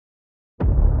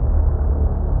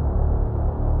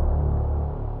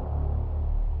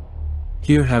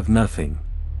Here have nothing.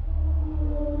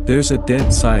 There's a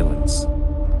dead silence.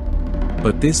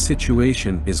 But this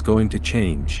situation is going to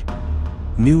change.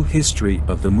 New history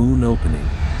of the moon opening.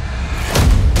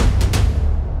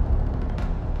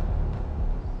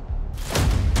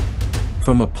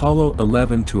 From Apollo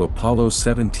 11 to Apollo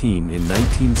 17 in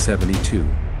 1972,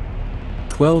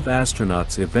 12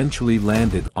 astronauts eventually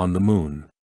landed on the moon,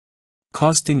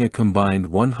 costing a combined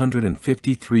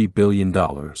 $153 billion.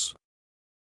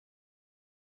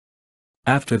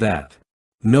 After that,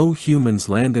 no humans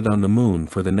landed on the moon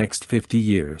for the next 50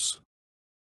 years.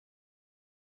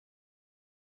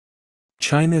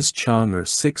 China's Chang'e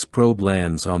 6 probe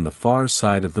lands on the far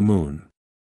side of the moon.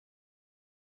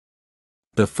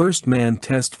 The first manned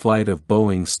test flight of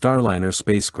Boeing's Starliner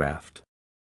spacecraft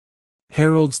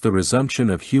heralds the resumption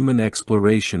of human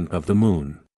exploration of the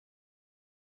moon.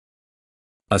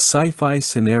 A sci-fi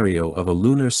scenario of a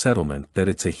lunar settlement that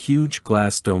it's a huge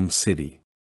glass-domed city.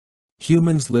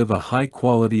 Humans live a high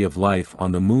quality of life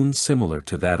on the moon similar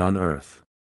to that on Earth.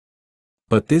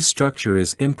 But this structure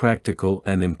is impractical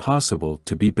and impossible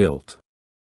to be built.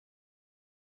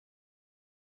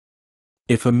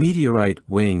 If a meteorite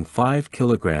weighing 5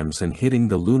 kilograms and hitting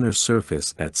the lunar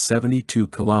surface at 72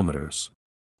 kilometers,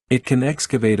 it can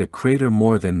excavate a crater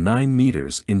more than 9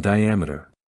 meters in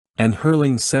diameter, and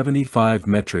hurling 75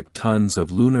 metric tons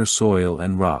of lunar soil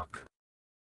and rock.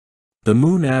 The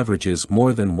moon averages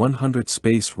more than 100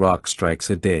 space rock strikes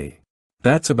a day.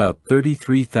 That's about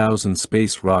 33,000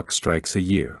 space rock strikes a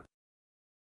year.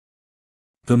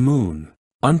 The moon,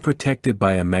 unprotected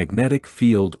by a magnetic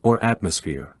field or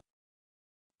atmosphere.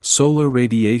 Solar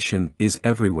radiation is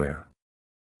everywhere.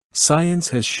 Science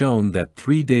has shown that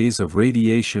 3 days of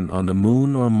radiation on the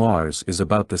moon or Mars is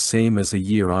about the same as a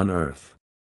year on Earth.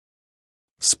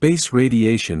 Space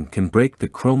radiation can break the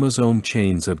chromosome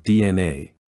chains of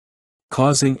DNA,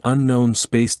 causing unknown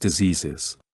space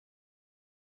diseases,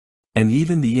 and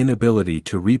even the inability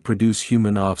to reproduce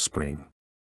human offspring.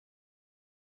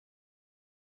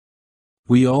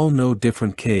 We all know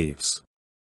different caves.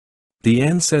 The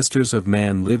ancestors of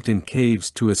man lived in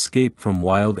caves to escape from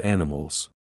wild animals.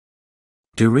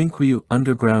 Derinkuyu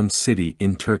underground city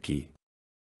in Turkey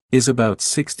is about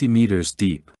 60 meters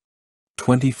deep,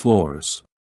 20 floors.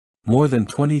 More than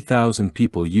 20,000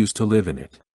 people used to live in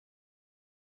it.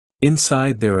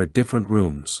 Inside there are different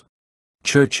rooms,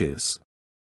 churches,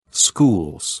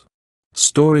 schools,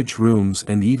 storage rooms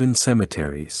and even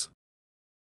cemeteries.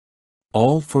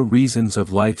 All for reasons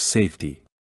of life safety.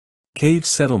 Cave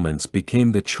settlements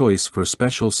became the choice for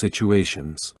special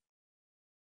situations.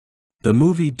 The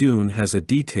movie Dune has a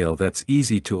detail that's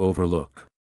easy to overlook.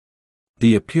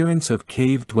 The appearance of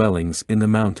cave dwellings in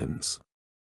the mountains.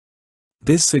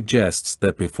 This suggests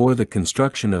that before the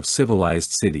construction of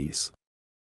civilized cities,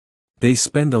 they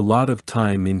spend a lot of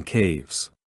time in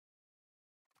caves.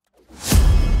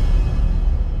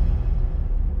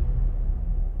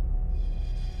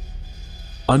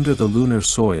 Under the lunar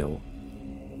soil,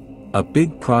 a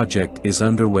big project is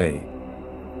underway.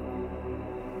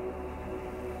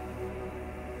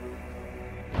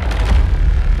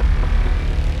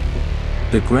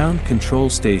 The ground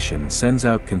control station sends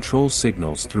out control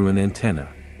signals through an antenna.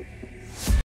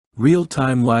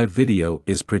 Real-time live video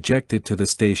is projected to the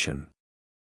station.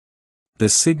 The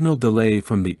signal delay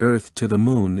from the Earth to the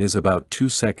Moon is about 2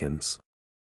 seconds.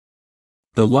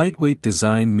 The lightweight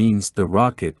design means the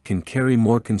rocket can carry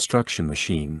more construction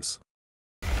machines.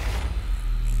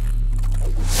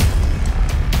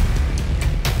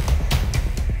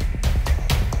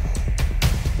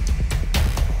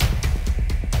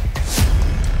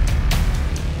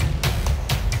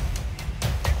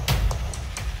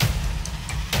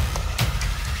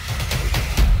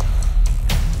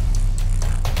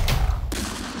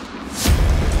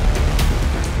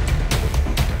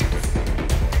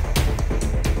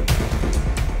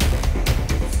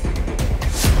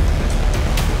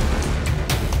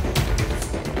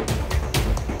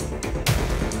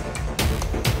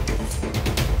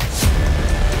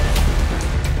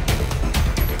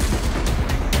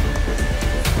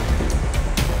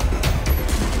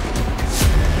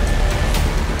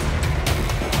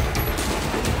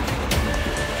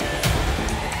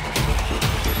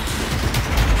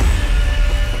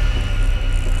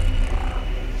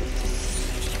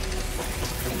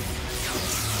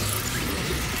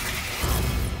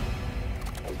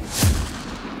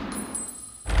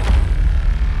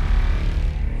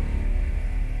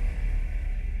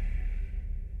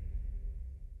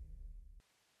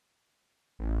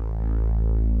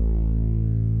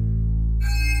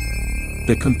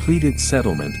 The completed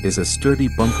settlement is a sturdy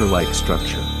bunker-like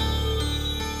structure.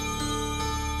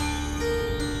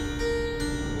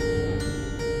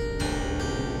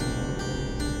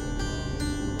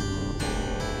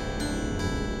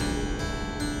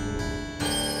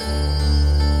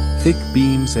 Thick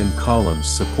beams and columns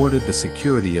supported the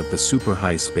security of the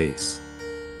super-high space.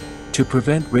 To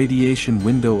prevent radiation,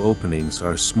 window openings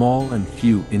are small and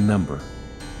few in number.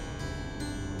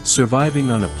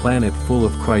 Surviving on a planet full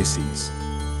of crises,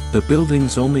 the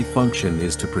building's only function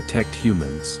is to protect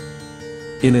humans.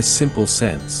 In a simple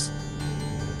sense,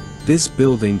 this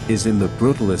building is in the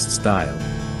brutalist style.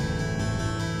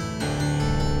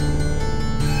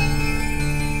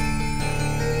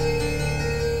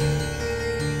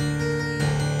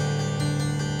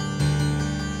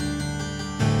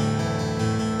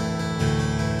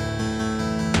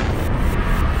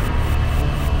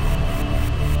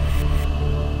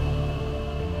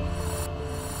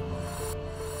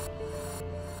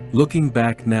 Looking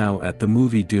back now at the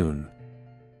movie Dune,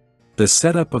 the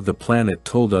setup of the planet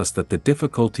told us that the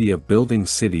difficulty of building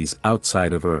cities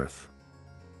outside of Earth.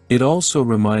 It also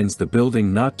reminds the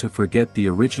building not to forget the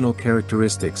original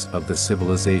characteristics of the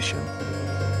civilization.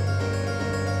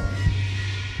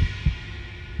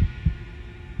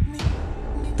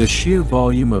 The sheer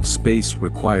volume of space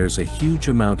requires a huge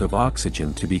amount of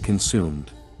oxygen to be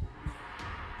consumed.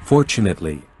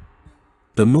 Fortunately,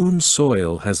 the moon's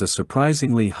soil has a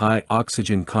surprisingly high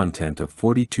oxygen content of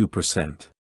 42%.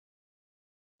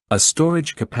 A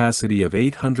storage capacity of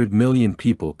 800 million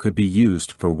people could be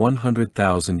used for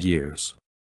 100,000 years.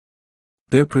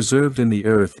 They're preserved in the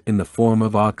Earth in the form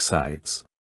of oxides.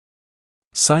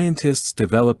 Scientists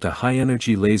developed a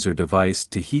high-energy laser device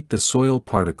to heat the soil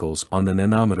particles on the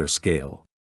nanometer scale.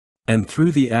 And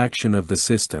through the action of the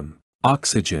system,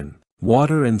 oxygen,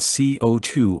 water and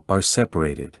CO2 are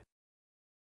separated.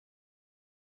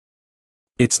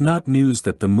 It's not news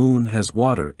that the moon has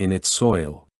water in its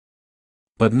soil.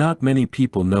 But not many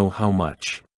people know how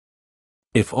much.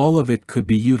 If all of it could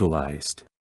be utilized.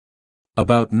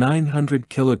 About 900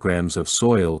 kilograms of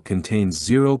soil contains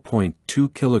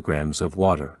 0.2 kilograms of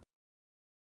water.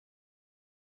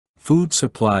 Food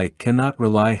supply cannot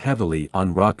rely heavily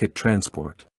on rocket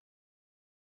transport.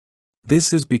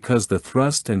 This is because the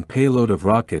thrust and payload of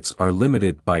rockets are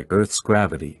limited by Earth's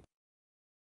gravity.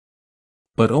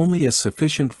 But only a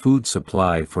sufficient food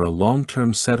supply for a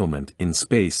long-term settlement in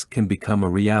space can become a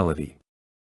reality.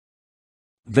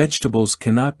 Vegetables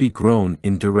cannot be grown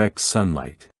in direct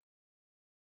sunlight.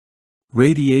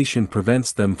 Radiation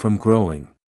prevents them from growing.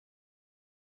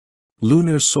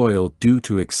 Lunar soil due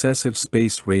to excessive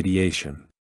space radiation.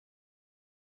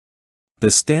 The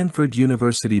Stanford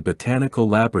University Botanical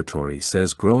Laboratory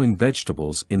says growing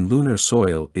vegetables in lunar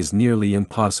soil is nearly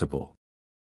impossible.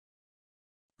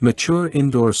 Mature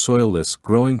indoor soilless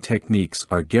growing techniques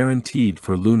are guaranteed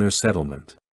for lunar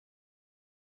settlement.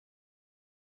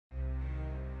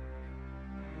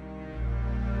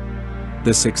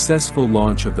 The successful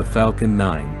launch of the Falcon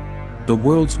 9, the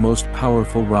world's most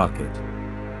powerful rocket.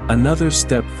 Another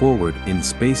step forward in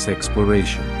space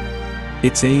exploration.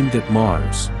 It's aimed at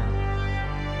Mars.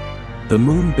 The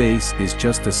moon base is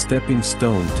just a stepping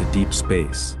stone to deep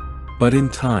space. But in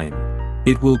time,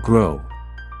 it will grow.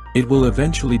 It will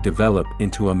eventually develop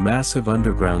into a massive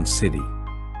underground city.